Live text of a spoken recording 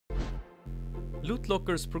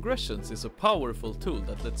LootLocker's Progressions is a powerful tool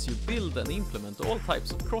that lets you build and implement all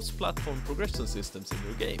types of cross-platform progression systems in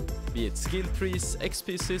your game, be it skill trees,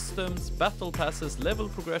 XP systems, battle passes, level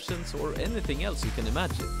progressions, or anything else you can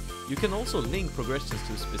imagine. You can also link progressions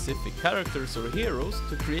to specific characters or heroes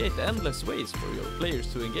to create endless ways for your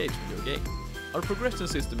players to engage with your game. Our progression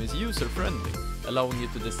system is user-friendly, allowing you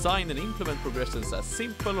to design and implement progressions as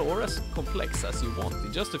simple or as complex as you want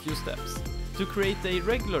in just a few steps. To create a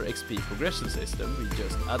regular XP progression system, we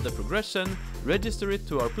just add the progression, register it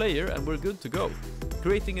to our player, and we're good to go.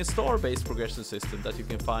 Creating a star-based progression system that you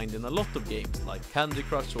can find in a lot of games like Candy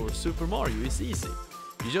Crush or Super Mario is easy.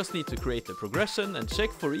 You just need to create a progression and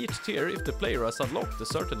check for each tier if the player has unlocked a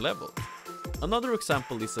certain level. Another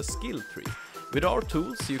example is a skill tree. With our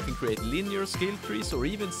tools, you can create linear skill trees or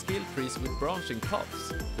even skill trees with branching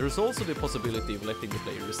paths. There is also the possibility of letting the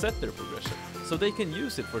player reset their progression, so they can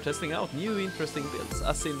use it for testing out new interesting builds,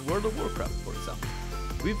 as in World of Warcraft for example.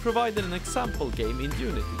 We've provided an example game in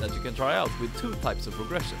Unity that you can try out with two types of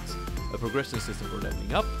progressions, a progression system for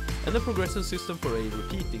leveling up and a progression system for a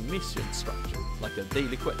repeating mission structure, like a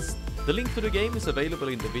daily quest. The link to the game is available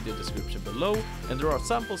in the video description below, and there are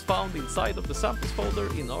samples found inside of the samples folder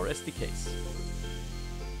in our SDKs.